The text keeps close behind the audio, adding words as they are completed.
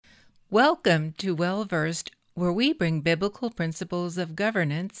Welcome to Well Versed, where we bring biblical principles of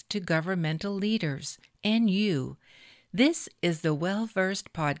governance to governmental leaders and you. This is the Well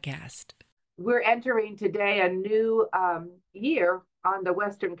Versed podcast. We're entering today a new year on the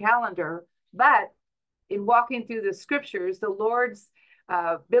Western calendar, but in walking through the scriptures, the Lord's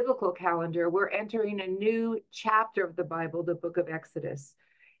biblical calendar, we're entering a new chapter of the Bible, the book of Exodus,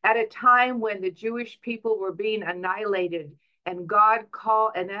 at a time when the Jewish people were being annihilated, and God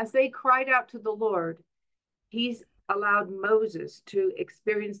called, and as they cried out to the Lord, He's allowed Moses to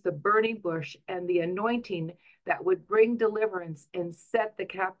experience the burning bush and the anointing that would bring deliverance and set the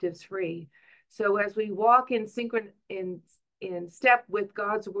captives free. So as we walk in step with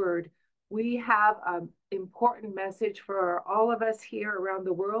God's word, we have an important message for all of us here around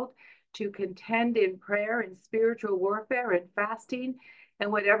the world to contend in prayer and spiritual warfare and fasting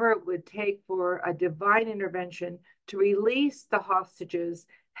and whatever it would take for a divine intervention to release the hostages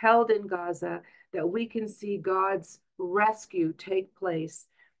held in Gaza, that we can see God's rescue take place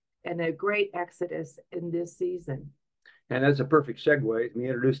and a great exodus in this season. And that's a perfect segue. Let me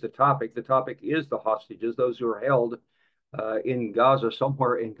introduce the topic. The topic is the hostages, those who are held in Gaza,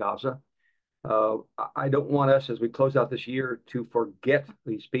 somewhere in Gaza. I don't want us, as we close out this year, to forget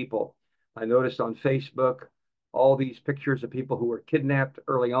these people. I noticed on Facebook all these pictures of people who were kidnapped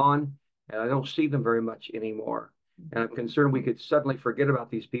early on, and I don't see them very much anymore. And I'm concerned we could suddenly forget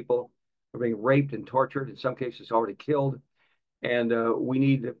about these people who are being raped and tortured, in some cases already killed, and we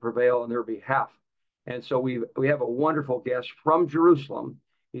need to prevail on their behalf. And so we have a wonderful guest from Jerusalem.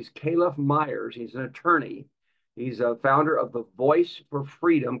 He's Calev Myers. He's an attorney. He's a founder of the Voice for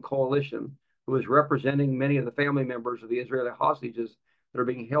Freedom Coalition, who is representing many of the family members of the Israeli hostages that are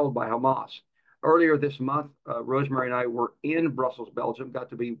being held by Hamas. Earlier this month, Rosemary and I were in Brussels, Belgium, got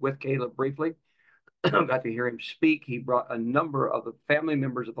to be with Calev briefly, got to hear him speak. He brought a number of the family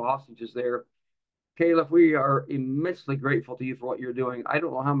members of the hostages there. Calev, we are immensely grateful to you for what you're doing. I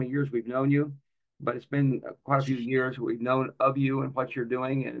don't know how many years we've known you, but it's been quite a few years we've known of you and what you're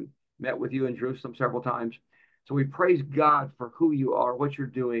doing, and met with you in Jerusalem several times. So we praise God for who you are, what you're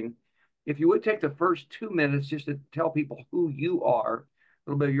doing. If you would take the first 2 minutes just to tell people who you are, a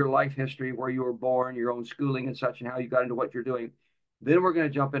little bit of your life history, where you were born, your own schooling and such, and how you got into what you're doing. Then we're going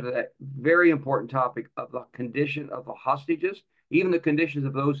to jump into that very important topic of the condition of the hostages, even the conditions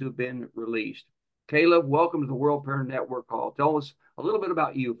of those who've been released. Calev, welcome to the World Prayer Network call. Tell us a little bit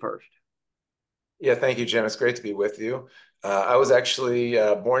about you first. Yeah, thank you, Jim. It's great to be with you. I was actually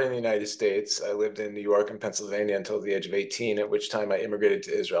born in the United States. I lived in New York and Pennsylvania until the age of 18, at which time I immigrated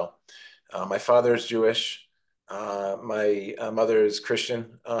to Israel. My father is Jewish. My mother is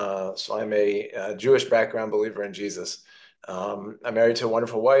Christian. So I'm a Jewish background believer in Jesus. I'm married to a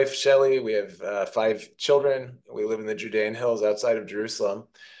wonderful wife, Shelley. We have 5 children. We live in the Judean hills outside of Jerusalem.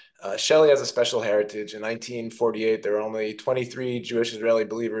 Shelley has a special heritage. In 1948, there were only 23 Jewish Israeli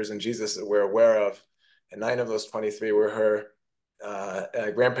believers in Jesus that we're aware of, and 9 of those 23 were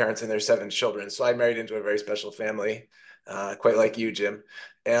her grandparents and their 7 children. So I married into a very special family, quite like you, Jim.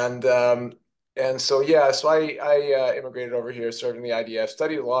 So I immigrated over here, served in the IDF,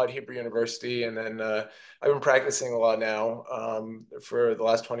 studied law at Hebrew University, and then I've been practicing law now for the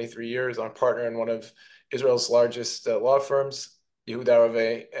last 23 years. I'm a partner in one of Israel's largest law firms, Yehuda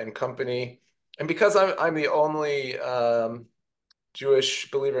Rave and Company. And because I'm the only Jewish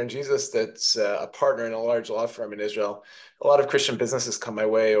believer in Jesus that's a partner in a large law firm in Israel, a lot of Christian businesses come my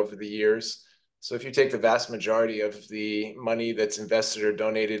way over the years. So if you take the vast majority of the money that's invested or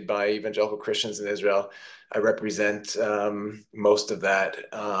donated by evangelical Christians in Israel, I represent most of that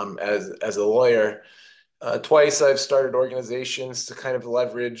as a lawyer. Twice I've started organizations to kind of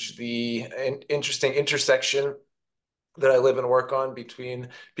leverage the interesting intersection that I live and work on between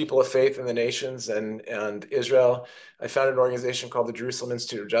people of faith in the nations and Israel. I founded an organization called the Jerusalem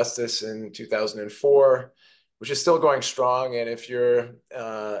Institute of Justice in 2004, which is still going strong. And if you're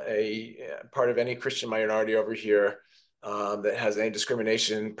a part of any Christian minority over here that has any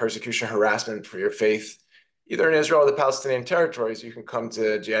discrimination, persecution, harassment for your faith, either in Israel or the Palestinian territories, you can come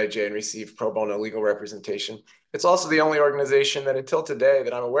to JIJ and receive pro bono legal representation. It's also the only organization that until today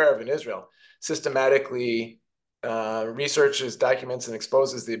that I'm aware of in Israel systematically researches, documents, and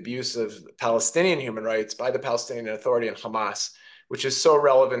exposes the abuse of Palestinian human rights by the Palestinian Authority and Hamas, which is so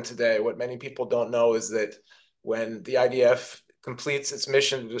relevant today. What many people don't know is that when the IDF completes its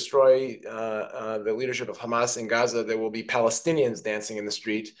mission to destroy the leadership of Hamas in Gaza, there will be Palestinians dancing in the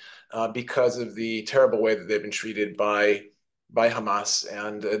street because of the terrible way that they've been treated by by Hamas.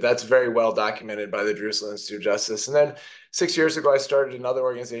 And that's very well documented by the Jerusalem Institute of Justice. And then 6 years ago, I started another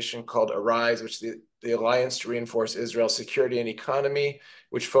organization called ARISE, which is the Alliance to Reinforce Israel's Security and Economy,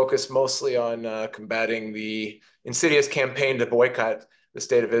 which focused mostly on combating the insidious campaign to boycott the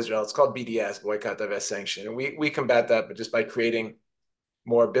state of Israel. It's called BDS, Boycott, Divest, Sanction. And we combat that, but just by creating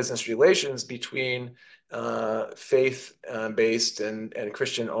more business relations between faith-based and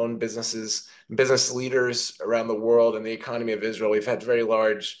Christian-owned businesses, business leaders around the world and the economy of Israel. We've had very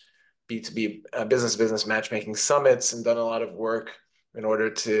large B2B business-to-business matchmaking summits and done a lot of work in order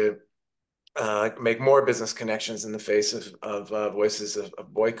to make more business connections in the face of voices of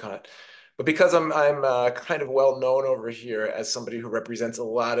boycott. But because I'm kind of well known over here as somebody who represents a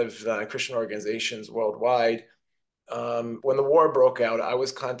lot of Christian organizations worldwide, when the war broke out, I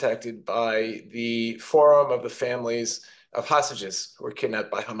was contacted by the Forum of the Families of Hostages who were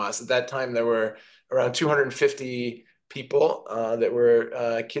kidnapped by Hamas. At that time, there were around 250 people that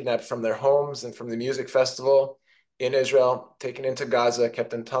were kidnapped from their homes and from the music festival in Israel, taken into Gaza,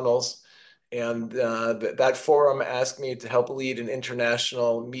 kept in tunnels. And that forum asked me to help lead an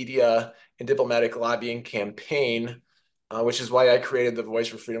international media and diplomatic lobbying campaign, which is why I created the Voice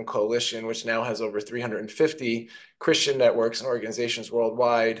for Freedom Coalition, which now has over 350 Christian networks and organizations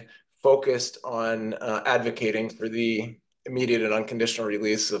worldwide focused on advocating for the immediate and unconditional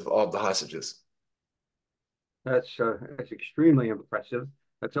release of all of the hostages. That's extremely impressive.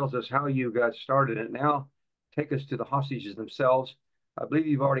 That tells us how you got started. And now take us to the hostages themselves. I believe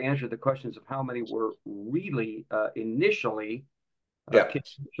you've already answered the questions of how many were really initially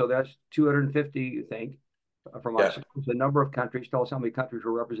kidnapped. So that's 250, you think, from a number of countries. Tell us how many countries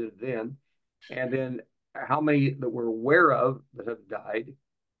were represented then. And then how many that we're aware of that have died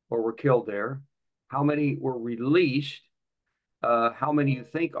or were killed there. How many were released? How many you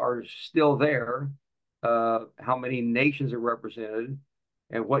think are still there? How many nations are represented?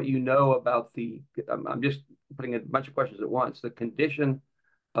 And what you know about I'm just putting a bunch of questions at once, the condition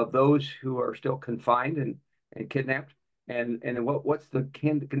of those who are still confined and kidnapped, and what's the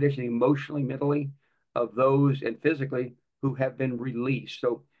condition emotionally, mentally of those and physically who have been released.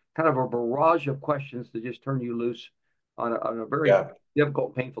 So kind of a barrage of questions to just turn you loose on a very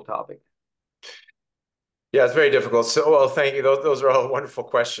difficult, painful topic. Yeah, it's very difficult. So, well, thank you. Those are all wonderful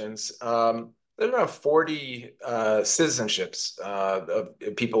questions. There's around 40 citizenships of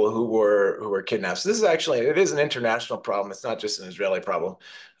people who were kidnapped. So this is it is an international problem. It's not just an Israeli problem.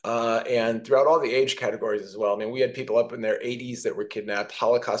 And throughout all the age categories as well. I mean, we had people up in their 80s that were kidnapped,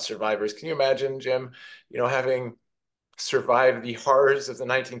 Holocaust survivors. Can you imagine, Jim, having survived the horrors of the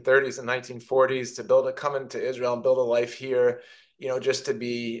 1930s and 1940s to come into Israel and build a life here, just to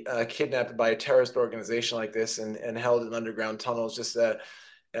be kidnapped by a terrorist organization like this and held in underground tunnels, just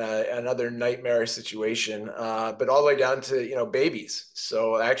another nightmare situation, but all the way down to babies.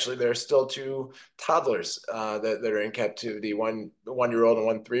 So actually, there are still two toddlers that are in captivity, one 1-year-old and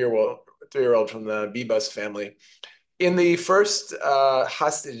one 3-year-old from the Bibas family. In the first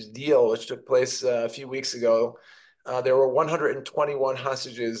hostage deal, which took place a few weeks ago, there were 121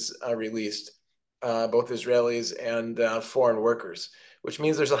 hostages released, both Israelis and foreign workers, which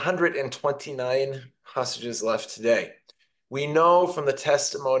means there's 129 hostages left today. We know from the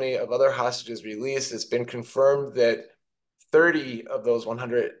testimony of other hostages released, it's been confirmed that 30 of those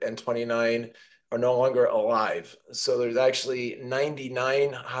 129 are no longer alive. So there's actually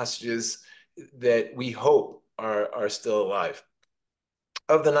 99 hostages that we hope are still alive.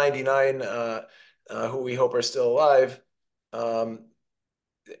 Of the 99 who we hope are still alive,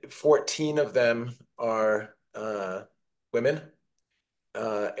 14 of them are women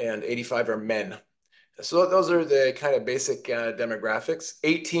and 85 are men. So those are the kind of basic demographics.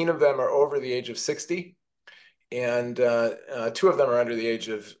 18 of them are over the age of 60, and 2 of them are under the age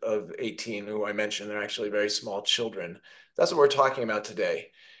of 18, who I mentioned. They're actually very small children. That's what we're talking about today.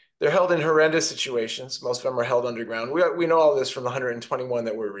 They're held in horrendous situations. Most of them are held underground. We know all this from the 121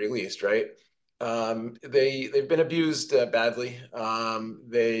 that were released, right? They've been abused badly.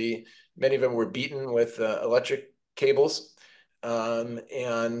 Many of them were beaten with electric cables.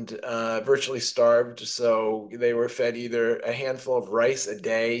 And virtually starved. So they were fed either a handful of rice a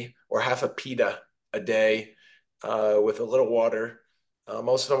day or half a pita a day with a little water.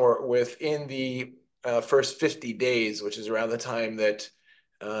 Most of them were within the first 50 days, which is around the time that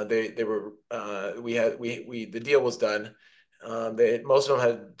the deal was done. Most of them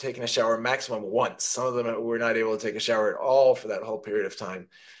had taken a shower maximum once. Some of them were not able to take a shower at all for that whole period of time.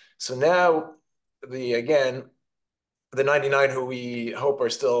 So now the 99 who we hope are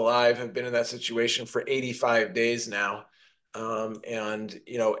still alive have been in that situation for 85 days now. And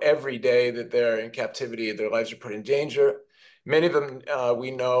every day that they're in captivity, their lives are put in danger. Many of them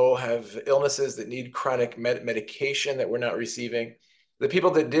we know have illnesses that need chronic medication that we're not receiving.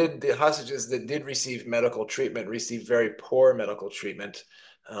 The hostages that did receive medical treatment received very poor medical treatment.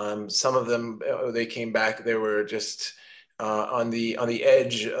 Some of them, they came back, they were just on the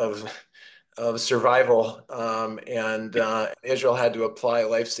edge of survival, and Israel had to apply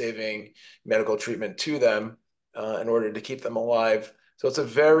life-saving medical treatment to them in order to keep them alive. So it's a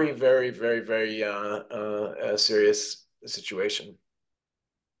very, very, very, very serious situation.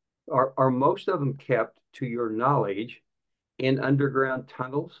 Are most of them kept, to your knowledge, in underground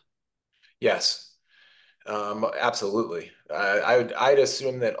tunnels? Yes, absolutely. I'd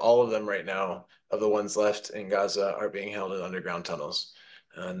assume that all of them right now, of the ones left in Gaza, are being held in underground tunnels,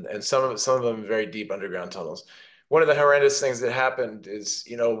 and some of them very deep underground tunnels. One of the horrendous things that happened is,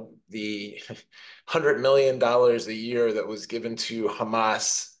 the $100 million a year that was given to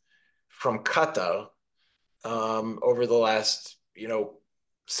Hamas from Qatar over the last,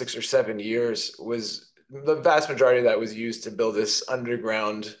 6 or 7 years, was the vast majority of that was used to build this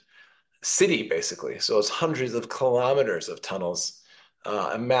underground city, basically. So it's hundreds of kilometers of tunnels,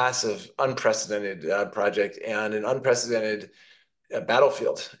 a massive, unprecedented project, and an unprecedented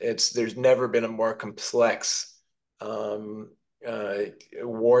battlefield. There's never been a more complex um, uh,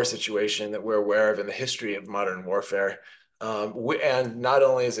 war situation that we're aware of in the history of modern warfare. And not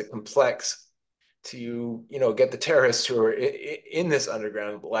only is it complex to get the terrorists who are in this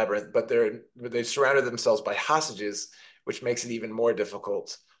underground labyrinth, but they surrounded themselves by hostages, which makes it even more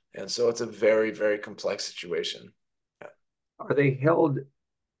difficult. And so it's a very, very complex situation. Are they held,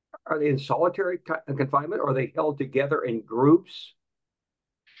 are they in solitary confinement, or are they held together in groups?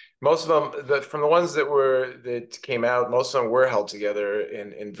 Most of them, from the ones that came out, most of them were held together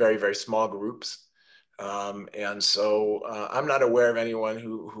in very, very small groups. And so I'm not aware of anyone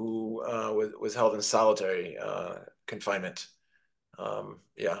who was held in solitary confinement.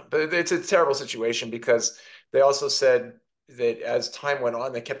 Yeah, but it's a terrible situation because they also said that as time went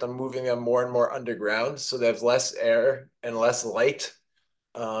on, they kept on moving them more and more underground, so they have less air and less light.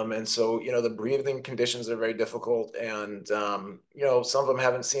 And so, the breathing conditions are very difficult, and some of them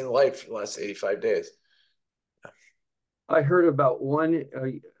haven't seen light for the last 85 days. I heard about one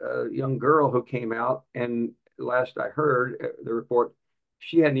young girl who came out, and last I heard the report,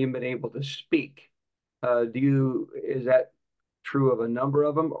 she hadn't even been able to speak. Is that true of a number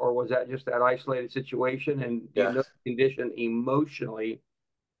of them, or was that just that isolated situation? And do you Yeah. know the condition emotionally,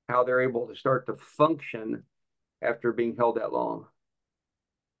 how they're able to start to function after being held that long?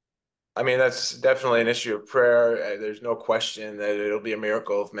 I mean, that's definitely an issue of prayer. There's no question that it'll be a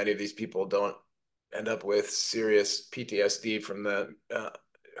miracle if many of these people don't end up with serious PTSD from the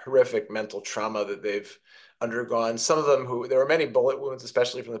horrific mental trauma that they've undergone. Some of them there were many bullet wounds,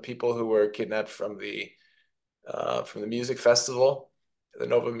 especially from the people who were kidnapped from the music festival, the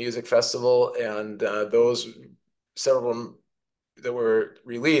Nova Music Festival, and several of them that were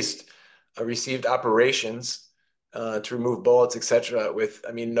released received operations to remove bullets, etc. With,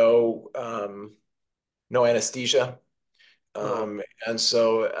 I mean, no anesthesia. Oh, And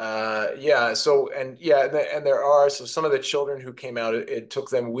so, yeah, and there are, so some of the children who came out, it took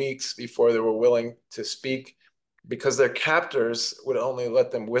them weeks before they were willing to speak because their captors would only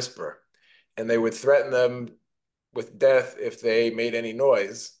let them whisper, and they would threaten them with death if they made any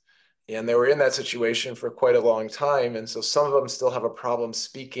noise. And they were in that situation for quite a long time. And so some of them still have a problem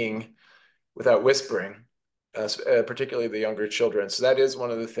speaking without whispering, particularly the younger children. So that is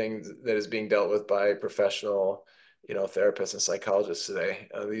one of the things that is being dealt with by professional, therapists and psychologists today.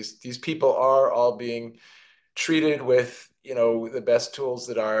 These people are all being treated with, the best tools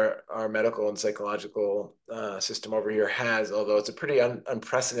that our medical and psychological system over here has, although it's a pretty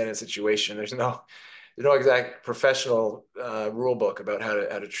unprecedented situation. There's no exact professional rule book about how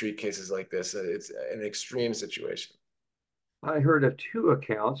to treat cases like this. It's an extreme situation. I heard of two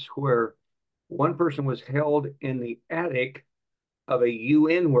accounts where one person was held in the attic of a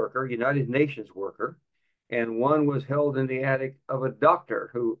UN worker, United Nations worker, and one was held in the attic of a doctor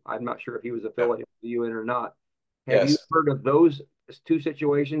who I'm not sure if he was Yeah. affiliated with the UN or not. Have you Yes. heard of those two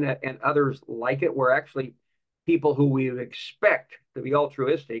situations and others like it, where actually people who we would expect to be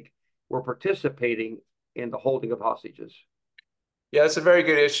altruistic were participating in the holding of hostages? Yeah, it's a very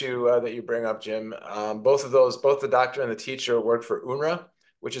good issue that you bring up, Jim. Both of those, both the doctor and the teacher worked for UNRWA,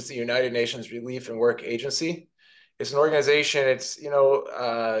 which is the United Nations Relief and Work Agency. It's an organization,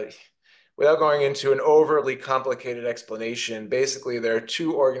 without going into an overly complicated explanation, basically there are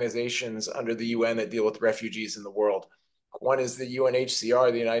two organizations under the UN that deal with refugees in the world. One is the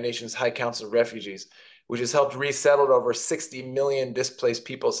UNHCR, the United Nations High Council of Refugees, which has helped resettle over 60 million displaced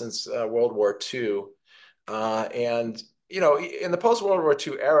people since World War II. And in the post-World War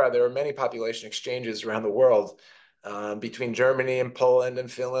II era, there were many population exchanges around the world between Germany and Poland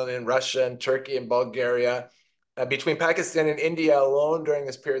and Finland and Russia and Turkey and Bulgaria. Between Pakistan and India alone during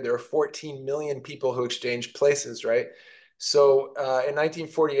this period, there were 14 million people who exchanged places, right? So in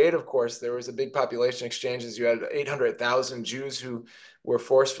 1948, of course, there was a big population exchanges. You had 800,000 Jews who were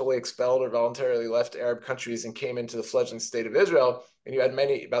forcefully expelled or voluntarily left Arab countries and came into the fledgling state of Israel. And you had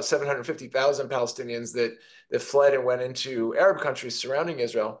about 750,000 Palestinians that fled and went into Arab countries surrounding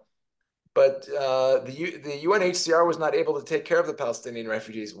Israel. But the UNHCR was not able to take care of the Palestinian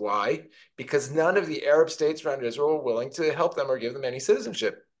refugees. Why? Because none of the Arab states around Israel were willing to help them or give them any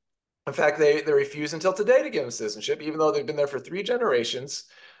citizenship. In fact, they refuse until today to give them citizenship, even though they've been there for 3 generations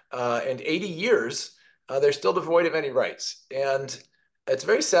and 80 years. They're still devoid of any rights. And it's a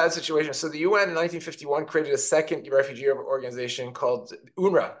very sad situation. So the UN in 1951 created a second refugee organization called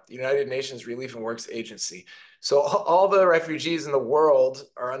UNRWA, the United Nations Relief and Works Agency. So all the refugees in the world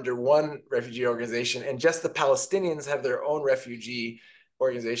are under one refugee organization, and just the Palestinians have their own refugee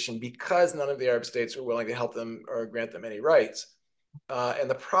organization because none of the Arab states were willing to help them or grant them any rights. And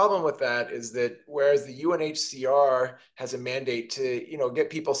the problem with that is that whereas the UNHCR has a mandate to, get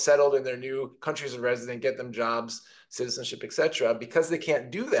people settled in their new countries of residence, get them jobs, citizenship, etc., because they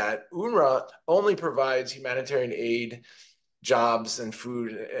can't do that, UNRWA only provides humanitarian aid, jobs, and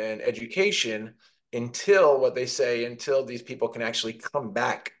food and education until these people can actually come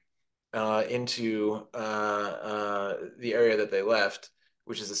back into the area that they left,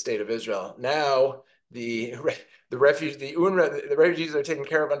 which is the state of Israel. Now, the refugees that are taken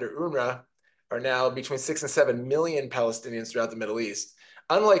care of under UNRWA are now between 6 and 7 million Palestinians throughout the Middle East.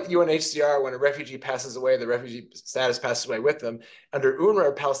 Unlike UNHCR, when a refugee passes away, the refugee status passes away with them. Under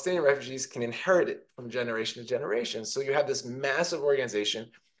UNRWA, Palestinian refugees can inherit it from generation to generation. So you have this massive organization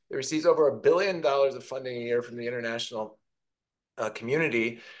that receives over $1 billion of funding a year from the international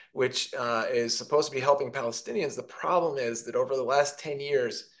community, which is supposed to be helping Palestinians. The problem is that over the last 10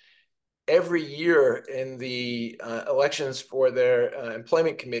 years, every year in the elections for their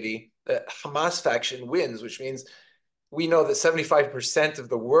employment committee, the Hamas faction wins, which means we know that 75% of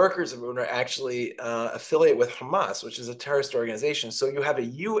the workers of UNRWA actually affiliate with Hamas, which is a terrorist organization. So you have a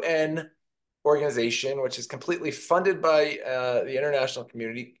UN organization which is completely funded by the international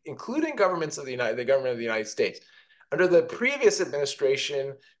community, including the government of the United States. Under the previous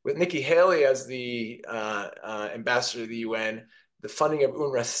administration, with Nikki Haley as the ambassador to the UN, the funding of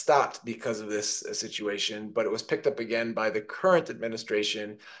UNRWA stopped because of this situation, but it was picked up again by the current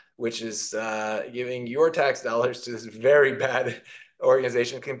administration, which is giving your tax dollars to this very bad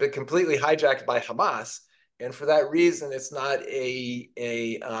organization, completely hijacked by Hamas. And for that reason, it's not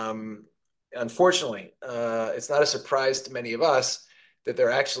unfortunately, it's not a surprise to many of us that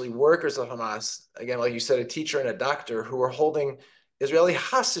they're actually workers of Hamas. Again, like you said, a teacher and a doctor who are holding Israeli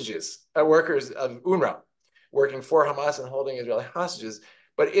hostages, workers of UNRWA, working for Hamas and holding Israeli hostages.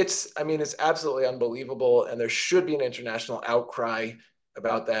 But it's absolutely unbelievable, and there should be an international outcry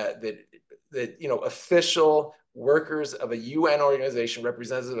about that official workers of a UN organization,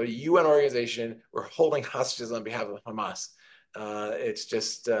 representatives of a UN organization, were holding hostages on behalf of Hamas. It's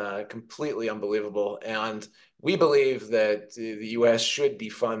just completely unbelievable. And we believe that the US should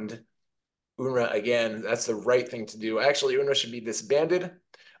defund UNRWA again. That's the right thing to do. Actually, UNRWA should be disbanded.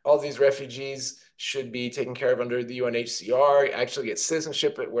 All these refugees should be taken care of under the UNHCR, actually get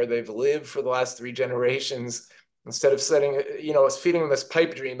citizenship where they've lived for the last 3 generations, instead of feeding them this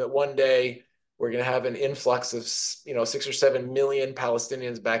pipe dream that one day we're going to have an influx of 6 or 7 million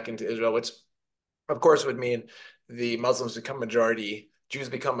Palestinians back into Israel, which of course would mean the Muslims become majority, Jews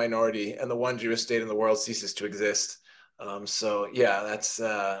become minority, and the one Jewish state in the world ceases to exist. So yeah, that's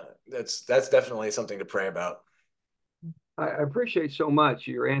definitely something to pray about. I appreciate so much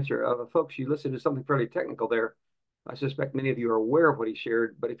your answer. Folks, you listened to something fairly technical there. I suspect many of you are aware of what he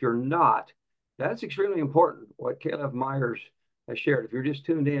shared, but if you're not, that's extremely important, what Calev Myers has shared. If you're just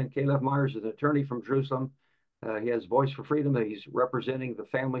tuned in, Calev Myers is an attorney from Jerusalem. He has Voice for Freedom. He's representing the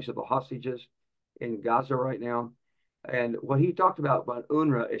families of the hostages in Gaza right now. And what he talked about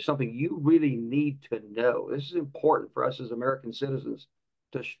UNRWA is something you really need to know. This is important for us as American citizens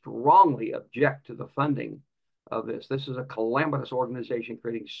to strongly object to the funding of this. This is a calamitous organization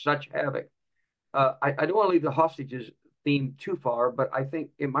creating such havoc. I don't want to leave the hostages theme too far, but I think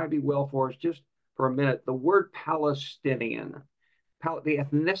it might be well for us just for a minute. The word Palestinian, the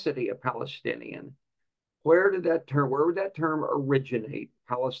ethnicity of Palestinian, where would that term originate?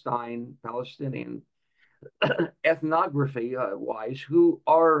 Palestine, Palestinian. Ethnography wise, who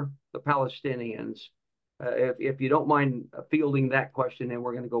are the Palestinians? If you don't mind fielding that question, then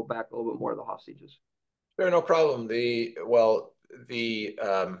we're going to go back a little bit more to the hostages. Sure, no problem. The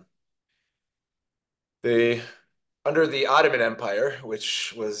under the Ottoman Empire,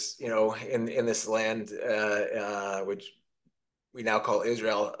 which was, in this land, which we now call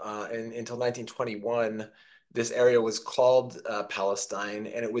Israel, until 1921, this area was called Palestine,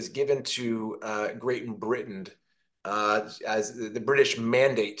 and it was given to Great Britain as the British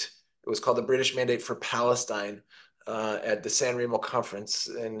Mandate. It was called the British Mandate for Palestine at the San Remo Conference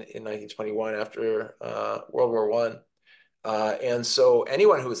in 1921 after World War One. And so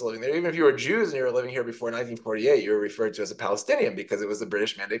anyone who was living there, even if you were Jews and you were living here before 1948, you were referred to as a Palestinian because it was the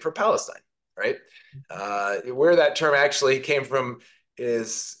British Mandate for Palestine, right? Where that term actually came from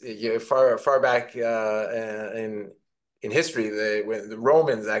is, far back in history. When the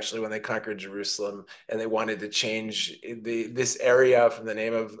Romans actually, when they conquered Jerusalem and they wanted to change this area from the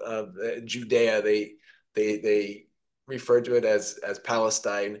name of Judea, they referred to it as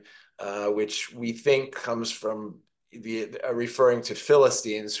Palestine, which we think comes from referring to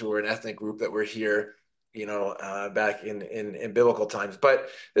Philistines, who were an ethnic group that were here, back in biblical times. But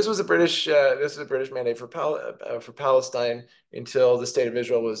this was a British mandate for Palestine until the state of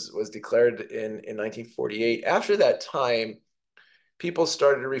Israel was declared in 1948. After that time, people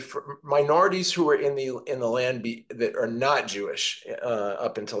started to refer minorities who were in the land that are not Jewish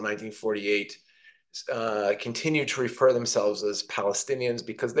up until 1948. Continue to refer themselves as Palestinians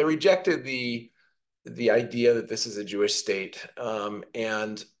because they rejected the idea that this is a Jewish state,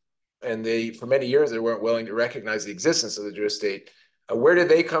 and they, for many years, they weren't willing to recognize the existence of the Jewish state. Where did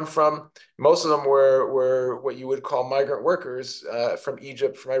they come from? Most of them were what you would call migrant workers from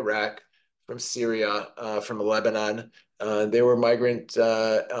Egypt, from Iraq, from Syria, from Lebanon. They were migrant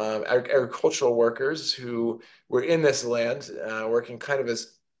agricultural workers who were in this land, working kind of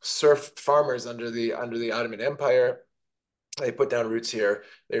as serf farmers under the Ottoman Empire. They put down roots here.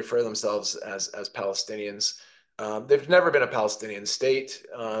 They refer to themselves as Palestinians. They've never been a Palestinian state.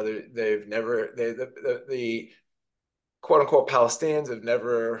 They've never the quote unquote Palestinians have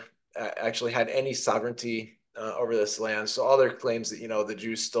never actually had any sovereignty over this land. So all their claims that the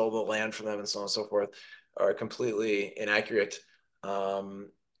Jews stole the land from them and so on and so forth are completely inaccurate. And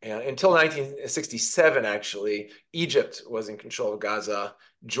until 1967, actually, Egypt was in control of Gaza.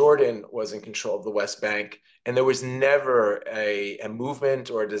 Jordan was in control of the West Bank. And there was never a movement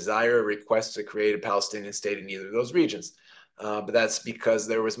or a desire or request to create a Palestinian state in either of those regions. But that's because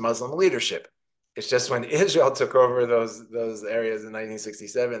there was Muslim leadership. It's just when Israel took over those areas in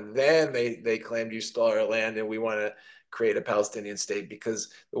 1967, then they claimed you stole our land and we want to create a Palestinian state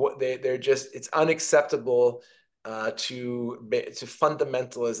because they're just, it's unacceptable to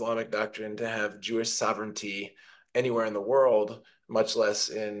fundamental Islamic doctrine to have Jewish sovereignty anywhere in the world, much less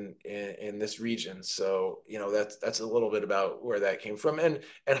in this region. So that's a little bit about where that came from, and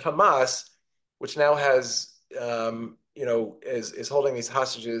Hamas, which now has is holding these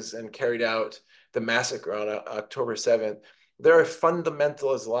hostages and carried out the massacre on October 7th. They're a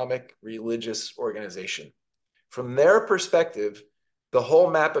fundamental Islamic religious organization. From their perspective, the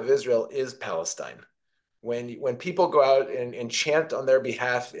whole map of Israel is Palestine. When people go out and chant on their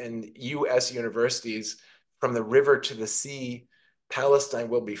behalf in U.S. universities, from the river to the sea, Palestine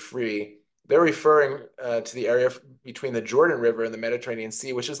will be free, they're referring to the area between the Jordan River and the Mediterranean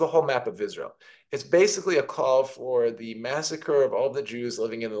Sea, which is the whole map of Israel. It's basically a call for the massacre of all the Jews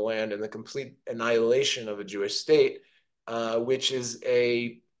living in the land and the complete annihilation of a Jewish state, which is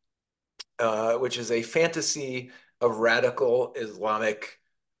a fantasy of radical Islamic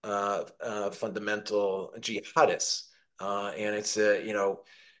fundamental jihadists. And it's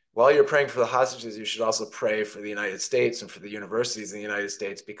while you're praying for the hostages, you should also pray for the United States and for the universities in the United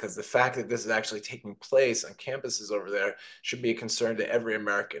States, because the fact that this is actually taking place on campuses over there should be a concern to every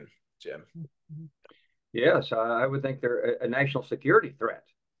American, Jim. Yes, I would think they're a national security threat.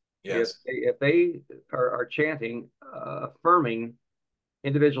 Yes. If they are chanting, affirming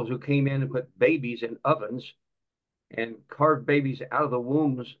individuals who came in and put babies in ovens and carved babies out of the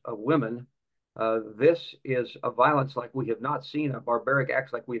wombs of women, this is a violence like we have not seen, a barbaric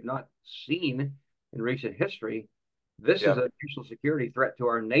acts like we have not seen in recent history. This is a national security threat to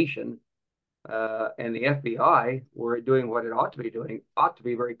our nation. And the FBI, were it doing what it ought to be doing, ought to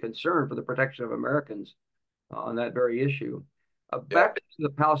be very concerned for the protection of Americans on that very issue. Back to the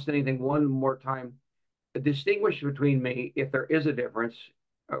Palestinian thing one more time. Distinguish between me, if there is a difference,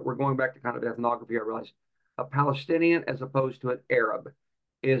 we're going back to kind of ethnography, I realize, a Palestinian as opposed to an Arab.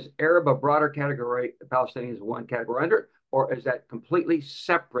 Is Arab a broader category, Palestinian is one category under, or is that completely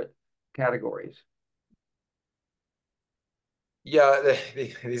separate categories? Yeah,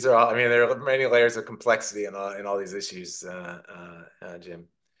 these are all, I mean, there are many layers of complexity in all these issues, Jim.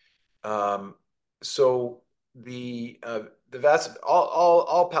 so the vast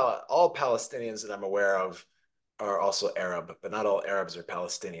all Palestinians that I'm aware of are also Arab, but not all Arabs are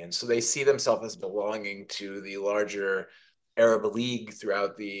Palestinians. So they see themselves as belonging to the larger Arab League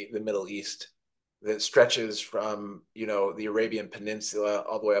throughout the Middle East that stretches from, the Arabian Peninsula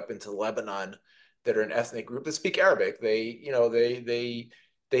all the way up into Lebanon, that are an ethnic group that speak Arabic. They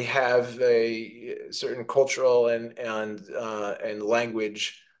have a certain cultural and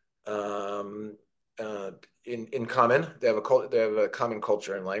language um, uh, in common. They have a common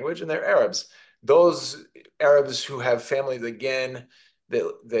culture and language, and they're Arabs. Those Arabs who have families again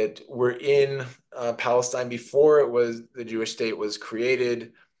that were in Palestine before the Jewish state was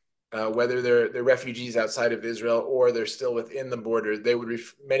created, whether they're refugees outside of Israel or they're still within the border,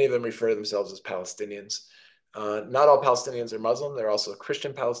 many of them refer to themselves as Palestinians. Not all Palestinians are Muslim. They're also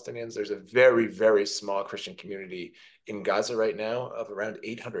Christian Palestinians. There's a very, very small Christian community in Gaza right now of around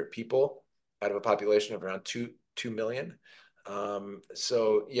 800 people out of a population of around 2 million.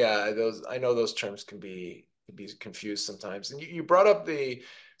 So yeah, I know those terms can be confused sometimes. And you brought up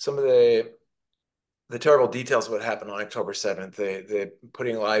some of the terrible details of what happened on October 7th, the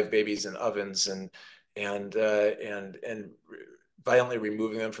putting live babies in ovens and violently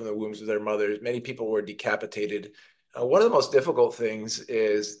removing them from the wombs of their mothers. Many people were decapitated. One of the most difficult things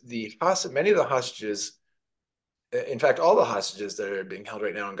is many of the hostages, in fact, all the hostages that are being held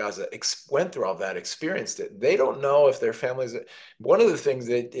right now in Gaza went through all that, experienced it. They don't know if their families. One of the things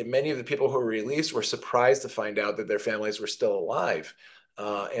that many of the people who were released were surprised to find out that their families were still alive.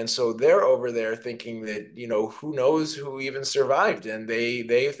 And so they're over there thinking that, who knows who even survived. And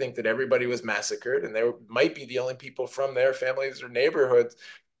they think that everybody was massacred and they might be the only people from their families or neighborhoods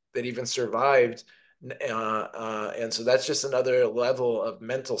that even survived. And so that's just another level of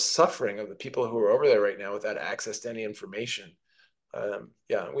mental suffering of the people who are over there right now without access to any information.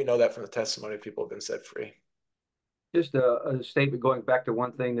 Yeah, we know that from the testimony of people who have been set free. Just a statement going back to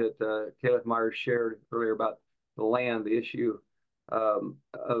one thing that Calev Myers shared earlier about the land, the issue of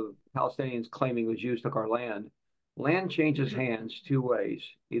Palestinians claiming the Jews took our land. Land changes hands two ways.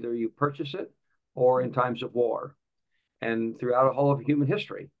 Either you purchase it or in times of war. And throughout all of human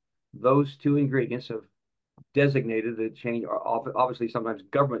history, those two ingredients have designated the change. Obviously, sometimes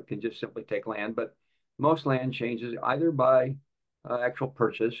government can just simply take land, but most land changes either by actual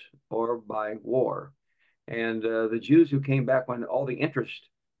purchase or by war. And the Jews who came back when all the interest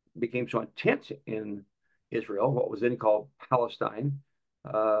became so intense in Israel, what was then called Palestine,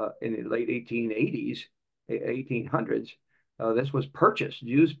 in the late 1880s, 1800s, this was purchased.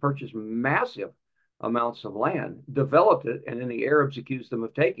 Jews purchased massive amounts of land, developed it, and then the Arabs accused them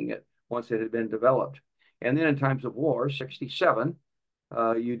of taking it once it had been developed. And then in times of war, 67,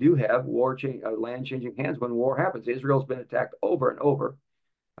 you do have land changing hands when war happens. Israel's been attacked over and over.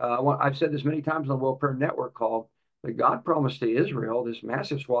 I've said this many times on the World Prayer Network call that God promised to Israel this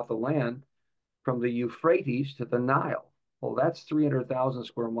massive swath of land from the Euphrates to the Nile. Well, that's 300,000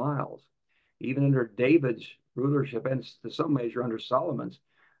 square miles. Even under David's rulership, and to some measure under Solomon's,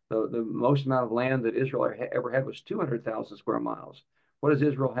 the most amount of land that Israel ever had was 200,000 square miles. What does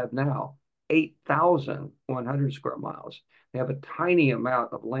Israel have now? 8,100 square miles. They have a tiny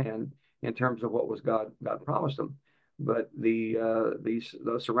amount of land in terms of what God promised them. But the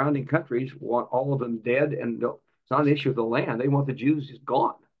surrounding countries want all of them dead, and it's not an issue of the land. They want the Jews just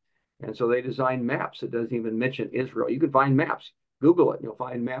gone. And so they designed maps that doesn't even mention Israel. You can find maps, Google it, and you'll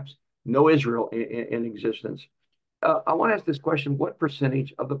find maps, no Israel in existence. I want to ask this question: what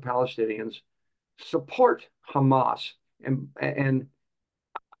percentage of the Palestinians support Hamas? And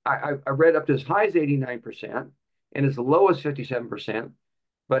I read up to as high as 89% and as low as 57%.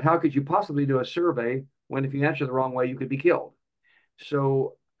 But how could you possibly do a survey when if you answer the wrong way, you could be killed?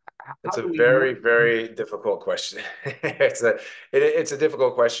 So it's a very, very difficult question. It's a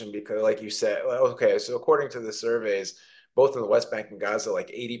difficult question because, like you said, okay, so according to the surveys, both in the West Bank and Gaza, like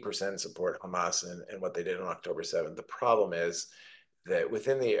 80% support Hamas and what they did on October 7th. The problem is that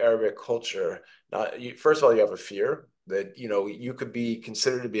within the Arabic culture, first of all, you have a fear that you could be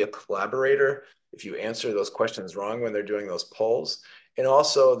considered to be a collaborator if you answer those questions wrong when they're doing those polls. And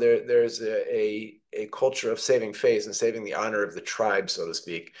also there's a culture of saving face and saving the honor of the tribe, so to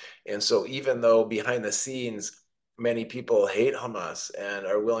speak. And so even though behind the scenes, many people hate Hamas and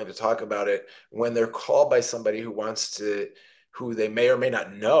are willing to talk about it, when they're called by somebody who they may or may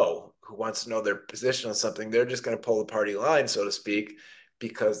not know, who wants to know their position on something, they're just going to pull the party line, so to speak,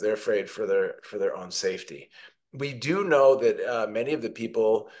 because they're afraid for their own safety. We do know that many of the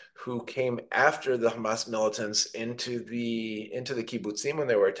people who came after the Hamas militants into the kibbutzim when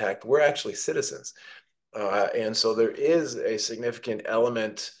they were attacked were actually citizens. And so there is a significant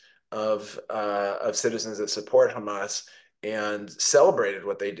element of citizens that support Hamas and celebrated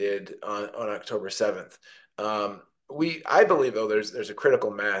what they did on October 7th. I believe, though, there's a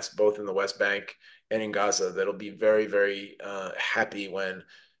critical mass both in the West Bank and in Gaza that'll be very, very happy when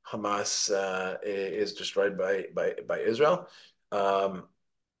Hamas is destroyed by Israel,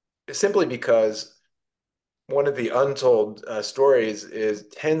 simply because one of the untold stories is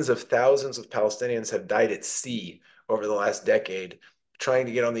tens of thousands of Palestinians have died at sea over the last decade trying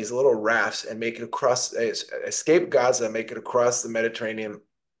to get on these little rafts and make it across, escape Gaza, make it across the Mediterranean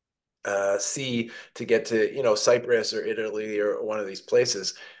Sea to get to, Cyprus or Italy or one of these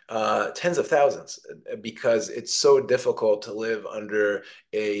places. Tens of thousands, because it's so difficult to live under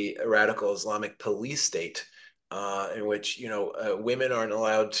a radical Islamic police state in which, women aren't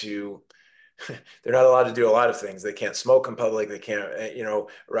allowed to they're not allowed to do a lot of things. They can't smoke in public. They can't,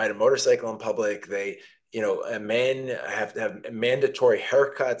 ride a motorcycle in public. Men have to have mandatory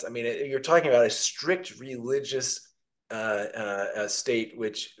haircuts. I mean, you're talking about a strict religious state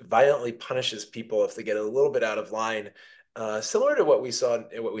which violently punishes people if they get a little bit out of line, similar to what we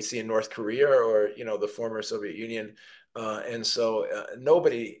see in North Korea or the former Soviet Union. And so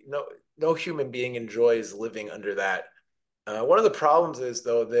no human being enjoys living under that. One of the problems is,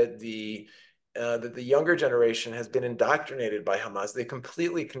 though, that the younger generation has been indoctrinated by Hamas. They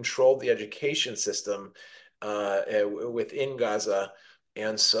completely controlled the education system within Gaza.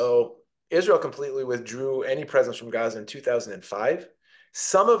 And so Israel completely withdrew any presence from Gaza in 2005.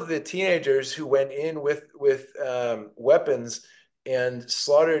 Some of the teenagers who went in with weapons and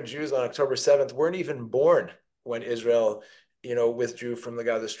slaughtered Jews on October 7th weren't even born when Israel, withdrew from the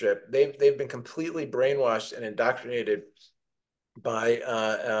Gaza Strip. They've been completely brainwashed and indoctrinated by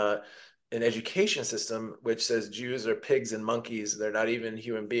an education system which says Jews are pigs and monkeys. They're not even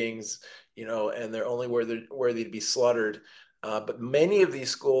human beings, and they're only worthy to be slaughtered. But many of these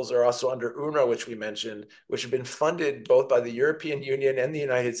schools are also under UNRWA, which we mentioned, which have been funded both by the European Union and the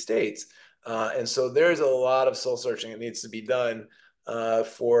United States. And so there's a lot of soul searching that needs to be done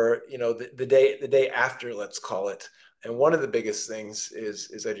for the day after, let's call it. And one of the biggest things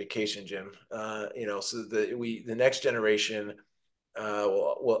is education, Jim. So the next generation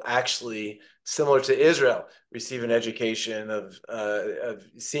will actually, similar to Israel, receive an education of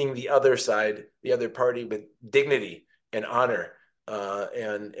seeing the other side, the other party, with dignity and honor,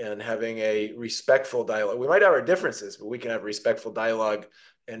 and having a respectful dialogue. We might have our differences, but we can have respectful dialogue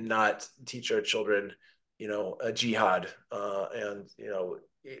and not teach our children, a jihad and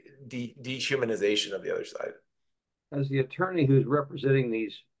dehumanization of the other side. As the attorney who's representing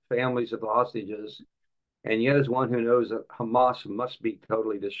these families of the hostages, and yet as one who knows that Hamas must be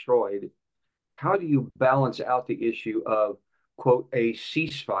totally destroyed, how do you balance out the issue of, quote, a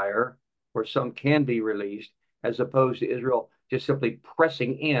ceasefire where some can be released, as opposed to Israel just simply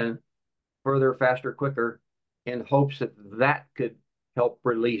pressing in further, faster, quicker, in hopes that that could help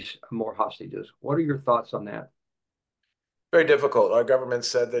release more hostages? What are your thoughts on that? Very difficult. Our government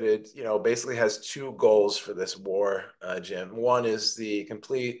said that it, basically has two goals for this war, Jim. One is the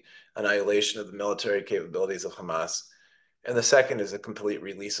complete annihilation of the military capabilities of Hamas, and the second is a complete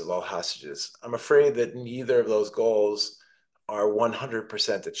release of all hostages. I'm afraid that neither of those goals are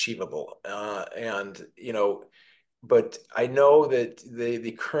 100% achievable. But I know that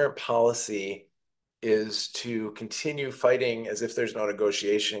the current policy is to continue fighting as if there's no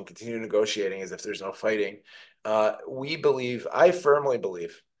negotiation, continue negotiating as if there's no fighting. I firmly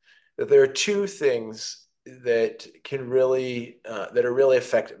believe that there are two things that that are really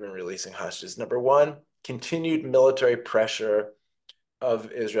effective in releasing hostages. Number one, continued military pressure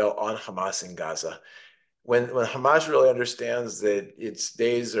of Israel on Hamas in Gaza. When Hamas really understands that its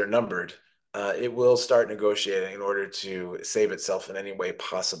days are numbered, it will start negotiating in order to save itself in any way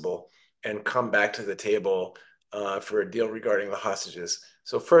possible and come back to the table for a deal regarding the hostages.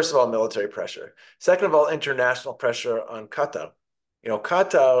 So first of all, military pressure. Second of all, international pressure on Qatar.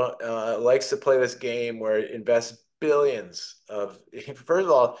 Qatar likes to play this game where it invests billions of, first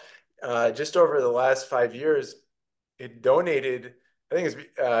of all, just over the last 5 years, it donated, I think it's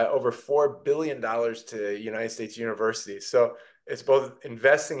over $4 billion to United States universities. So it's both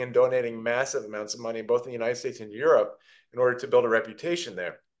investing and donating massive amounts of money, both in the United States and Europe, in order to build a reputation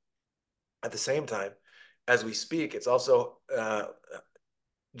there. At the same time, as we speak, it's also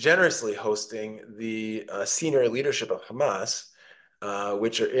generously hosting the senior leadership of Hamas,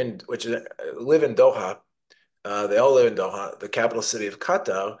 which live in Doha. They all live in Doha, the capital city of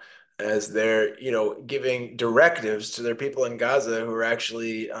Qatar, as they're giving directives to their people in Gaza who are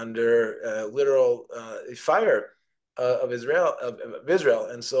actually under literal fire of Israel.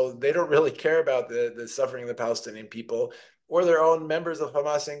 And so they don't really care about the suffering of the Palestinian people. or their own members of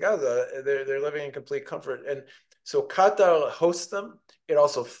Hamas in Gaza. They're living in complete comfort. And so Qatar hosts them. It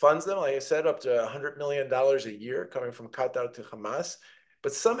also funds them, like I said, up to $100 million a year coming from Qatar to Hamas.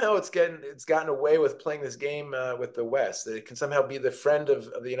 But somehow it's gotten away with playing this game with the West. That it can somehow be the friend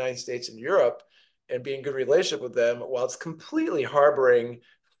of the United States and Europe and be in good relationship with them while it's completely harboring,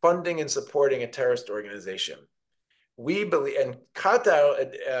 funding, and supporting a terrorist organization. We believe, and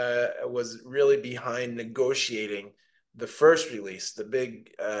Qatar was really behind negotiating the first release, the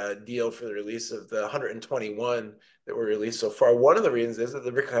big deal for the release of the 121 that were released so far. One of the reasons is that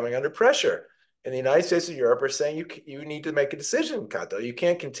they're coming under pressure. And the United States and Europe are saying you need to make a decision, Qatar. You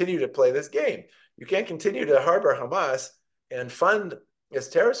can't continue to play this game. You can't continue to harbor Hamas and fund this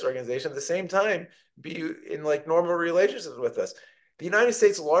terrorist organization at the same time be in like normal relationships with us. The United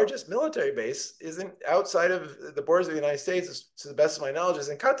States' largest military base isn't outside of the borders of the United States, to the best of my knowledge, is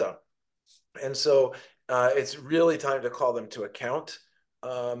in Qatar. And so it's really time to call them to account.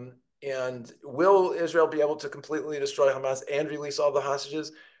 And will Israel be able to completely destroy Hamas and release all the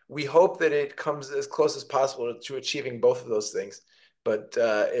hostages? We hope that it comes as close as possible to achieving both of those things. But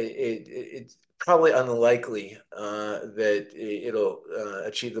it's probably unlikely that it'll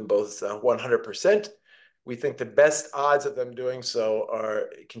achieve them both 100%. We think the best odds of them doing so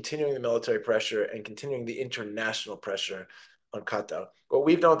are continuing the military pressure and continuing the international pressure on Qatar. What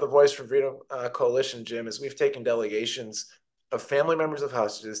we've done with the Voice for Freedom Coalition, Jim, is we've taken delegations of family members of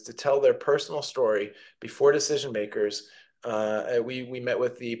hostages to tell their personal story before decision makers. We met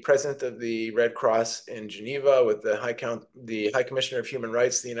with the president of the Red Cross in Geneva, with the High Commissioner of Human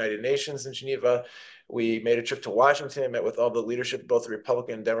Rights of the United Nations in Geneva. We made a trip to Washington, met with all the leadership of both the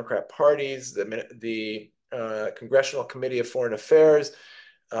Republican and Democrat parties, the Congressional Committee of Foreign Affairs.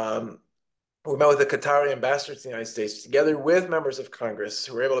 We met with the Qatari ambassador to the United States, together with members of Congress,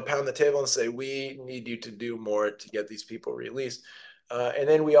 who were able to pound the table and say, we need you to do more to get these people released. And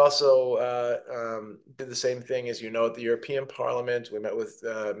then we also did the same thing, as you know, at the European Parliament. We met with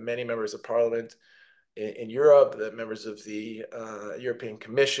many members of Parliament in Europe, the members of the European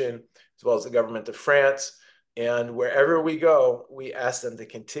Commission, as well as the government of France. And wherever we go, we ask them to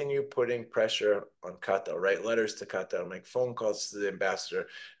continue putting pressure on Qatar, write letters to Qatar, make phone calls to the ambassador,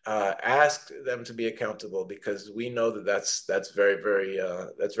 ask them to be accountable, because we know that that's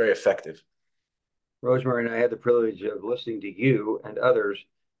very effective. Rosemary and I had the privilege of listening to you and others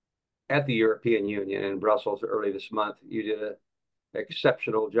at the European Union in Brussels early this month. You did an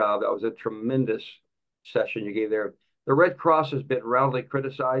exceptional job. That was a tremendous session you gave there. The Red Cross has been roundly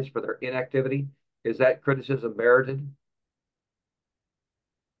criticized for their inactivity. Is that criticism merited?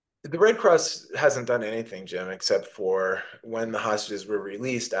 The Red Cross hasn't done anything, Jim, except for when the hostages were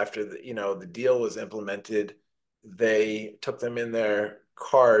released after the deal was implemented. They took them in their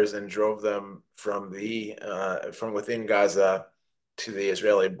cars and drove them from within Gaza to the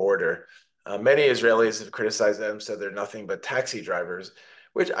Israeli border. Many Israelis have criticized them, said they're nothing but taxi drivers,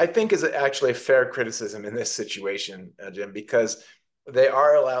 which I think is actually a fair criticism in this situation, Jim, because they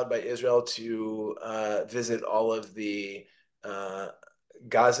are allowed by Israel to visit all of the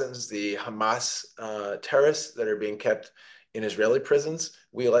Gazans, the Hamas terrorists that are being kept in Israeli prisons.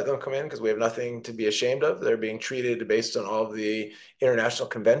 We let them come in because we have nothing to be ashamed of. They're being treated based on all of the international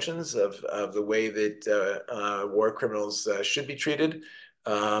conventions of the way that war criminals should be treated.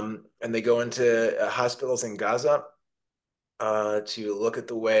 And they go into hospitals in Gaza to look at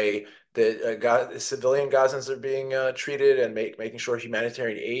the way that civilian Gazans are being treated, and making sure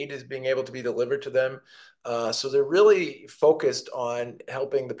humanitarian aid is being able to be delivered to them. So they're really focused on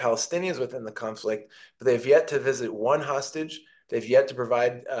helping the Palestinians within the conflict, but they've yet to visit one hostage. They've yet to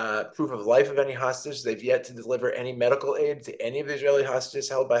provide proof of life of any hostage. They've yet to deliver any medical aid to any of the Israeli hostages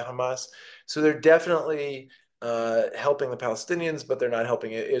held by Hamas. So they're definitely helping the Palestinians, but they're not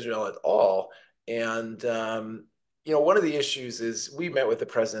helping Israel at all. And one of the issues is we met with the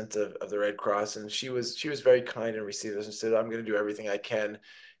president of the Red Cross, and she was very kind and received us and said, I'm going to do everything I can,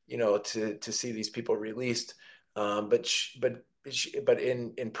 to see these people released. But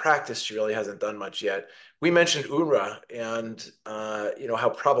in practice, she really hasn't done much yet. We mentioned UNRWA and how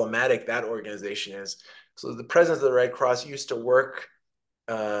problematic that organization is. So the president of the Red Cross used to work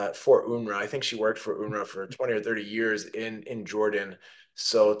for UNRWA. I think she worked for UNRWA for 20 or 30 years in Jordan.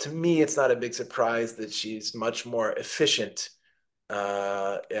 So to me, it's not a big surprise that she's much more efficient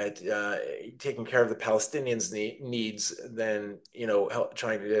at taking care of the Palestinians' needs than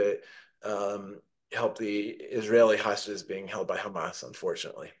trying to help the Israeli hostages being held by Hamas,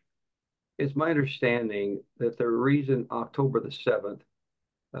 unfortunately. It's my understanding that the reason October the 7th,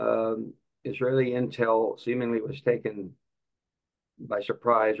 Israeli intel seemingly was taken by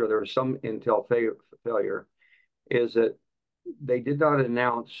surprise, or there was some intel failure, is that They did not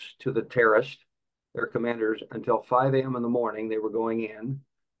announce to the terrorists, their commanders, until 5 a.m. in the morning they were going in.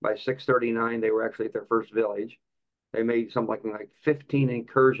 By 6:39, they were actually at their first village. They made something like 15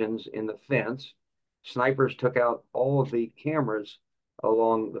 incursions in the fence. Snipers took out all of the cameras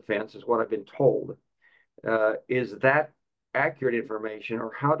along the fence, is what I've been told. Is that accurate information,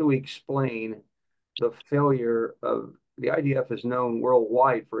 or how do we explain the failure of the IDF is known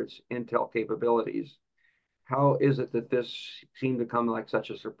worldwide for its intel capabilities? How is it that this seemed to come like such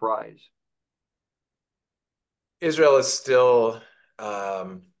a surprise? Israel is still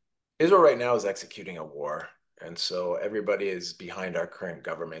Israel right now is executing a war, and so everybody is behind our current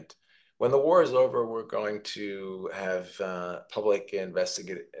government. When the war is over, we're going to have public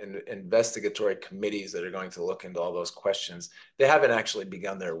investigatory committees that are going to look into all those questions. They haven't actually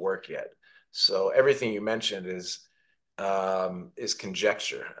begun their work yet. So everything you mentioned is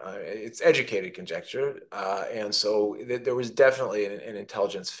conjecture. It's educated conjecture, and so there was definitely an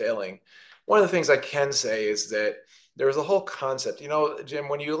intelligence failing. One of the things I can say is that there was a whole concept. You know, Jim,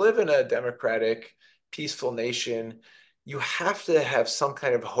 when you live in a democratic, peaceful nation, you have to have some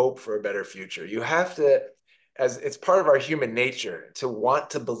kind of hope for a better future. You have to, as it's part of our human nature, to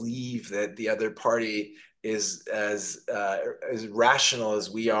want to believe that the other party is as rational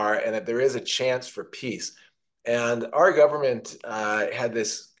as we are, and that there is a chance for peace. And our government had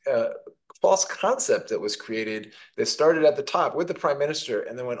this false concept that was created that started at the top with the prime minister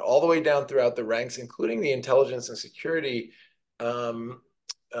and then went all the way down throughout the ranks, including the intelligence and security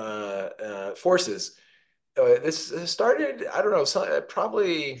forces. This started, I don't know,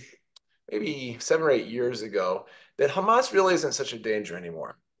 probably maybe 7 or 8 years ago, that Hamas really isn't such a danger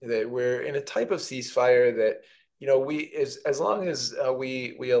anymore. That we're in a type of ceasefire that, you know, we as long as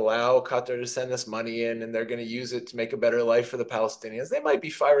we allow Qatar to send us money in, and they're going to use it to make a better life for the Palestinians. They might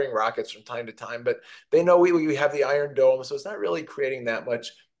be firing rockets from time to time, but they know we have the Iron Dome, so it's not really creating that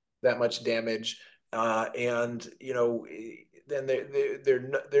much damage. And you know, then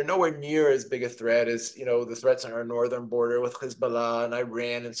they're nowhere near as big a threat as, you know, the threats on our northern border with Hezbollah and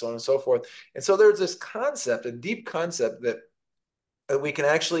Iran and so on and so forth. And so there's this concept, a deep concept, that we can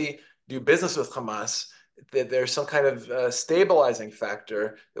actually do business with Hamas, that there's some kind of stabilizing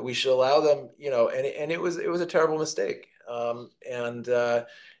factor, that we should allow them, you know, and it was a terrible mistake. And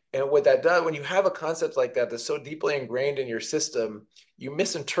what that does, when you have a concept like that that's so deeply ingrained in your system, you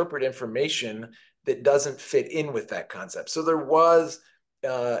misinterpret information that doesn't fit in with that concept. So there was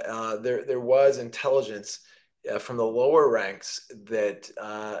intelligence from the lower ranks that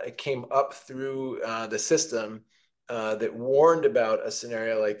came up through the system that warned about a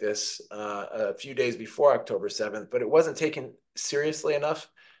scenario like this a few days before October 7th, but it wasn't taken seriously enough.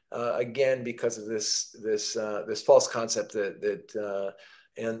 Again, because of this false concept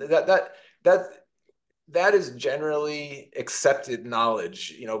and that is generally accepted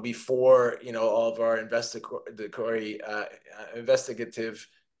knowledge, you know, before, you know, all of our investigative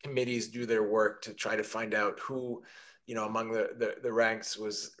committees do their work to try to find out who, you know, among the ranks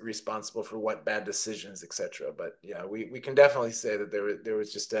was responsible for what bad decisions, etc. But yeah, we can definitely say that there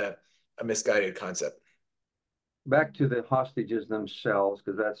was just a misguided concept. Back to the hostages themselves,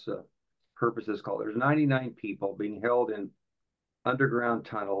 because that's the purpose of this call. There's 99 people being held in underground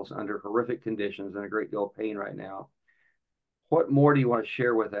tunnels under horrific conditions and a great deal of pain right now. What more do you want to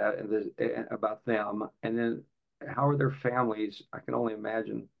share with that and about them? And then how are their families? I can only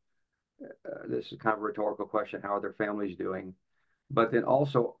imagine this is kind of a rhetorical question. How are their families doing? But then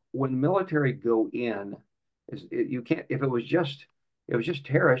also, when military go in, you can't. If it was just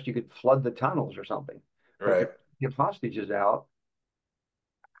terrorists, you could flood the tunnels or something. But to Right. get hostages out,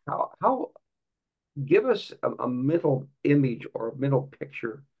 how give us a mental image or a mental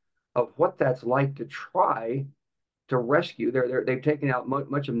picture of what that's like to try to rescue. They've taken out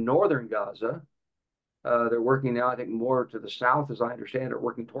much of northern Gaza. They're working now, I think, more to the south, as I understand it,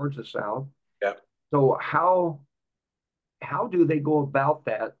 working towards the south. Yeah. So how do they go about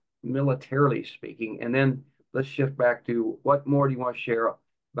that militarily speaking? And then let's shift back to what more do you want to share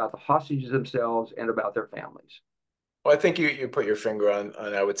about the hostages themselves and about their families? Well, I think you put your finger on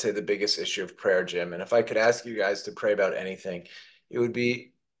I would say the biggest issue of prayer, Jim. And if I could ask you guys to pray about anything, it would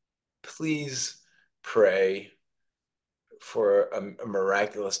be, please pray for a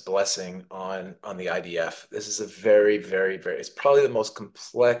miraculous blessing on the IDF. This is a very, very, very, it's probably the most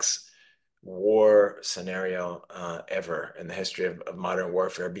complex war scenario ever in the history of modern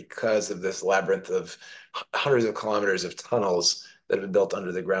warfare, because of this labyrinth of hundreds of kilometers of tunnels that have been built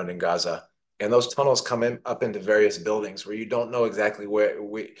under the ground in Gaza. And those tunnels come up into various buildings where you don't know exactly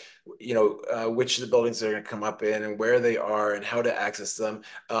which of the buildings they're going to come up in and where they are and how to access them.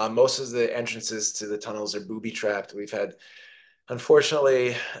 Most of the entrances to the tunnels are booby trapped. We've had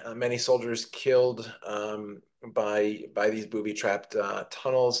unfortunately, many soldiers killed by these booby-trapped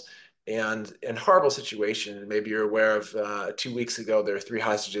tunnels, and in horrible situation. Maybe you're aware of 2 weeks ago, there were 3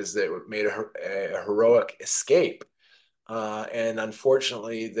 hostages that made a heroic escape. And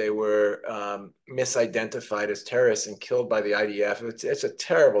unfortunately, they were misidentified as terrorists and killed by the IDF. It's a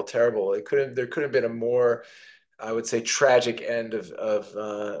terrible, terrible. There could have been a more, I would say, tragic end of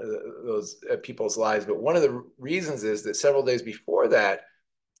those people's lives. But one of the reasons is that several days before that,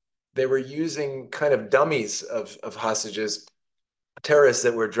 they were using kind of dummies of hostages, terrorists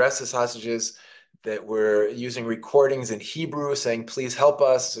that were dressed as hostages, that were using recordings in Hebrew saying, please help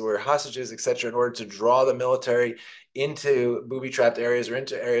us, we're hostages, etc., in order to draw the military into booby-trapped areas or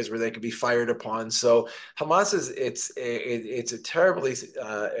into areas where they could be fired upon. So Hamas it's a terribly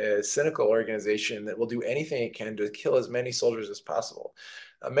cynical organization that will do anything it can to kill as many soldiers as possible.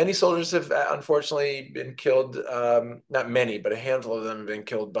 Many soldiers have unfortunately been killed, not many, but a handful of them have been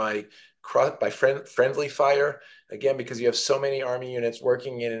killed by friendly fire. Again, because you have so many Army units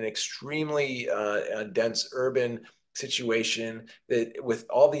working in an extremely dense urban situation that with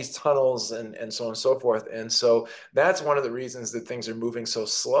all these tunnels and so on and so forth. And so that's one of the reasons that things are moving so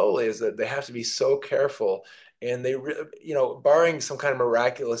slowly, is that they have to be so careful. And they, barring some kind of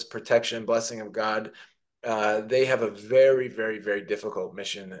miraculous protection and blessing of God, they have a very, very, very difficult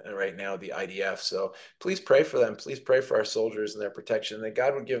mission right now, the IDF. So please pray for them. Please pray for our soldiers and their protection, that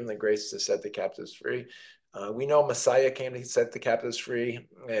God would give them the grace to set the captives free. We know Messiah came to set the captives free.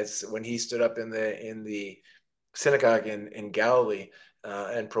 It's when he stood up in the synagogue in Galilee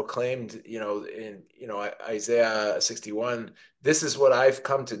and proclaimed, in Isaiah 61, this is what I've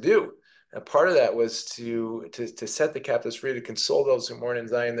come to do. And part of that was to set the captives free, to console those who mourn in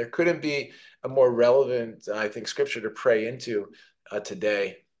Zion. There couldn't be a more relevant, I think, scripture to pray into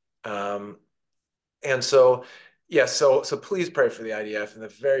today. And so, yeah, so please pray for the IDF and the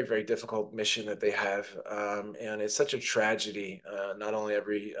very, very difficult mission that they have. And it's such a tragedy, not only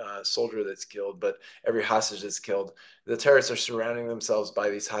every soldier that's killed, but every hostage that's killed. The terrorists are surrounding themselves by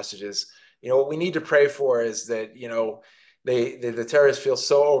these hostages. What we need to pray for is that, the terrorists feel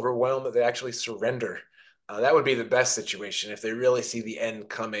so overwhelmed that they actually surrender. That would be the best situation if they really see the end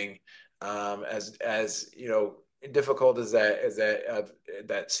coming. As difficult as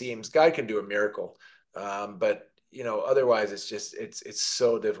that seems, God can do a miracle. But otherwise it's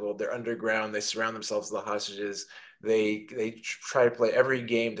so difficult. They're underground. They surround themselves with the hostages. They try to play every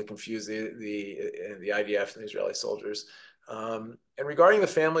game to confuse the IDF and the Israeli soldiers. And regarding the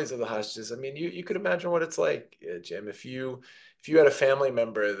families of the hostages, I mean, you could imagine what it's like, Jim, if you had a family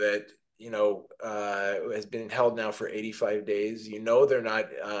member that has been held now for 85 days. They're not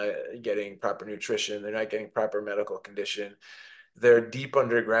getting proper nutrition. They're not getting proper medical condition. They're deep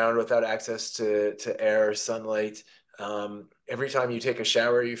underground without access to air, sunlight. Every time you take a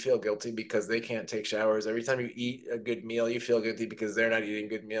shower, you feel guilty because they can't take showers. Every time you eat a good meal, you feel guilty because they're not eating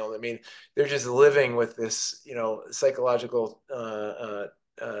good meal. I mean, they're just living with this, psychological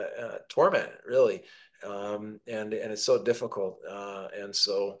torment, really. And it's so difficult. And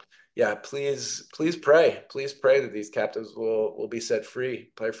so, yeah, please pray. Please pray that these captives will be set free.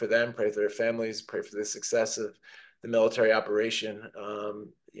 Pray for them, pray for their families, pray for the success of the military operation.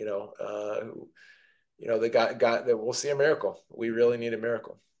 They got that we'll see a miracle. We really need a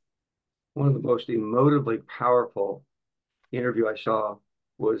miracle. One of the most emotively powerful interview I saw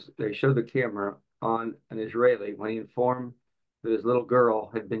was they showed the camera on an Israeli when he informed that his little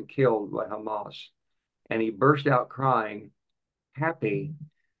girl had been killed by Hamas. And he burst out crying, happy,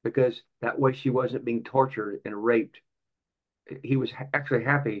 because that way she wasn't being tortured and raped. He was actually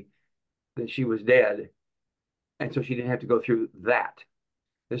happy that she was dead, and so she didn't have to go through that.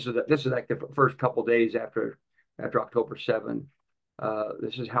 This is like the first couple days after October 7.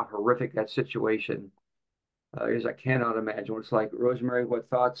 This is how horrific that situation is. I cannot imagine what it's like. Rosemary, what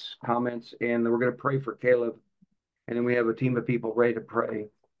thoughts, comments? And we're going to pray for Calev, and then we have a team of people ready to pray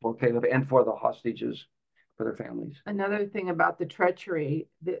for Calev and for the hostages, for their families. Another thing about the treachery,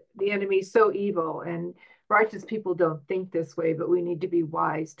 the enemy is so evil, and righteous people don't think this way, but we need to be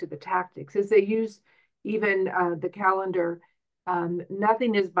wise to the tactics. As they use even the calendar,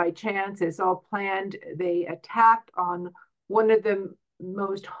 nothing is by chance, it's all planned. They attacked on one of the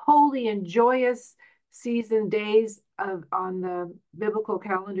most holy and joyous season days on the biblical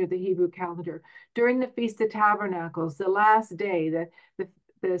calendar, the Hebrew calendar, during the Feast of Tabernacles, the last day,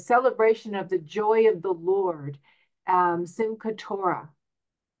 the celebration of the joy of the Lord, Simchat Torah,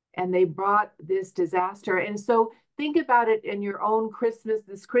 and they brought this disaster. And so think about it in your own Christmas,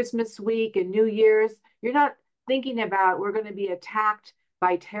 this Christmas week and New Year's. You're not thinking about we're going to be attacked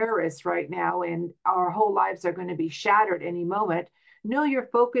by terrorists right now, and our whole lives are going to be shattered any moment. No, you're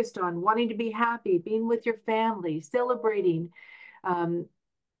focused on wanting to be happy, being with your family, celebrating um,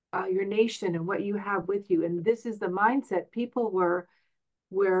 your nation and what you have with you. And this is the mindset. People were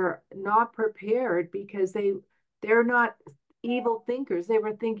not prepared because they're not evil thinkers. They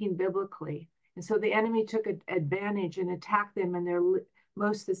were thinking biblically. And so the enemy took advantage and attacked them in their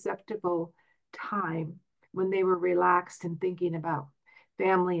most susceptible time, when they were relaxed and thinking about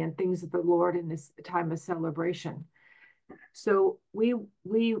family and things of the Lord in this time of celebration. So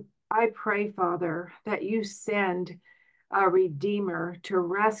I pray, Father, that you send a Redeemer to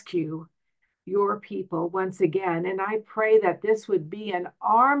rescue your people once again. And I pray that this would be an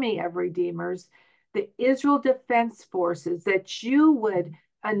army of Redeemers, the Israel Defense Forces, that you would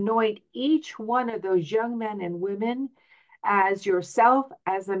anoint each one of those young men and women as yourself,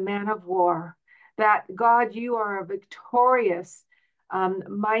 as a man of war. That, God, you are a victorious,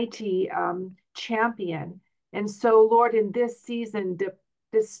 mighty champion. And so, Lord, in this season,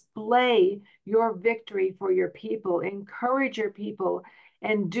 display your victory for your people, encourage your people,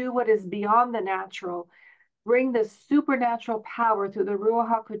 and do what is beyond the natural. Bring the supernatural power through the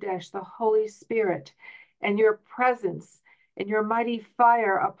Ruach HaKodesh, the Holy Spirit, and your presence and your mighty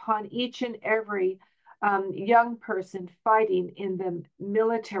fire upon each and every young person fighting in the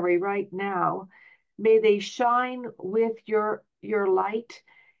military right now. May they shine with your light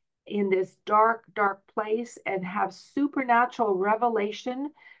in this dark, dark place and have supernatural revelation,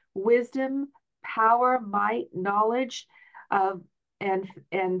 wisdom, power, might, knowledge of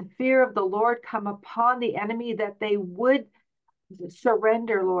and fear of the Lord come upon the enemy, that they would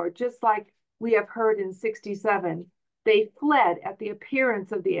surrender, Lord, just like we have heard in 67. They fled at the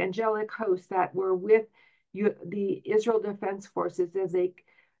appearance of the angelic hosts that were with you, the Israel Defense Forces, as they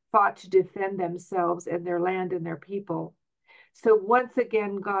fought to defend themselves and their land and their people. So once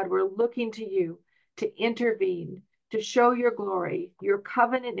again, God, we're looking to you to intervene, to show your glory. Your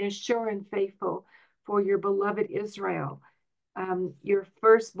covenant is sure and faithful for your beloved Israel, your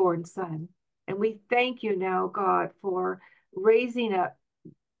firstborn son. And we thank you now, God, for raising up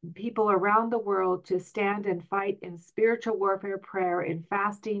people around the world to stand and fight in spiritual warfare, prayer, and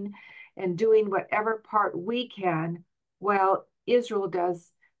fasting, and doing whatever part we can while Israel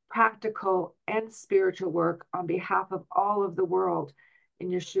does practical and spiritual work on behalf of all of the world. In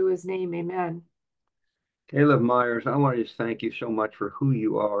Yeshua's name, amen. Calev Myers, I want to just thank you so much for who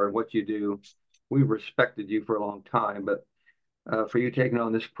you are and what you do. We've respected you for a long time, but for you taking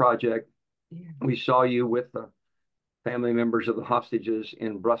on this project, we saw you with the family members of the hostages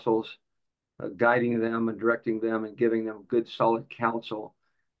in Brussels, guiding them and directing them and giving them good, solid counsel.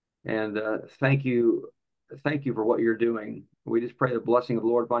 And thank you for what you're doing. We just pray the blessing of the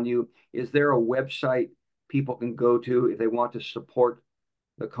Lord upon you. Is there a website people can go to if they want to support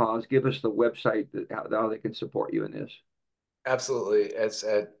the cause? Give us the website how they can support you in this. Absolutely. It's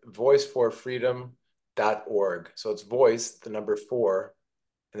at voiceforfreedom.org. So it's voice, the number 4,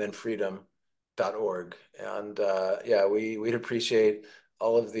 and then freedom.org. And we'd appreciate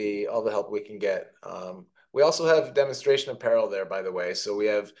all the help we can get. We also have demonstration apparel there, by the way. So we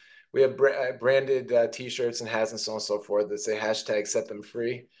have branded T-shirts and hats and so on and so forth that say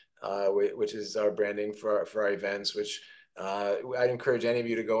 #SetThemFree, which is our branding for our events. Which I'd encourage any of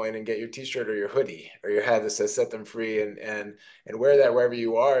you to go in and get your T-shirt or your hoodie or your hat that says "Set Them Free" and wear that wherever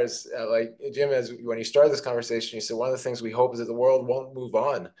you are. Is like Jim, when you started this conversation, you said one of the things we hope is that the world won't move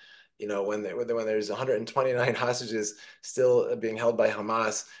on. You know, when there's 129 hostages still being held by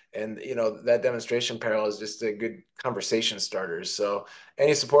Hamas, and that demonstration apparel is just a good conversation starters. So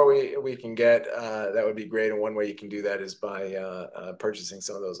any support we can get, that would be great. And one way you can do that is by purchasing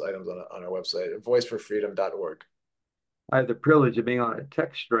some of those items on our website, voiceforfreedom.org. I have the privilege of being on a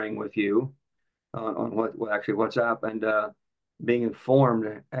text string with you on WhatsApp, and being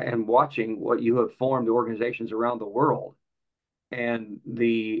informed and watching what you have formed organizations around the world. And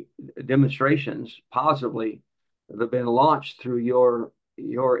the demonstrations positively have been launched through your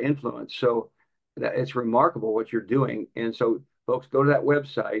influence. So that it's remarkable what you're doing. And so folks, go to that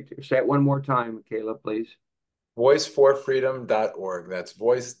website. Say it one more time, Calev, please. voiceforfreedom.org. That's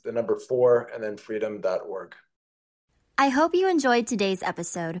voice, the number 4, and then freedom.org. I hope you enjoyed today's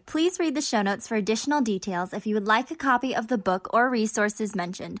episode. Please read the show notes for additional details if you would like a copy of the book or resources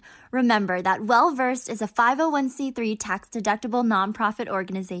mentioned. Remember that Well Versed is a 501c3 tax-deductible nonprofit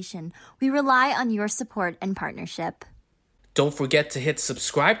organization. We rely on your support and partnership. Don't forget to hit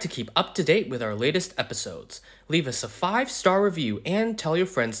subscribe to keep up to date with our latest episodes. Leave us a 5-star review and tell your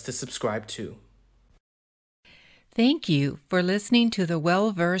friends to subscribe too. Thank you for listening to the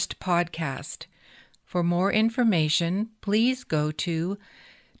Well Versed podcast. For more information, please go to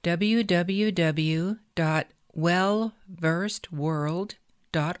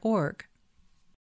www.wellversedworld.org.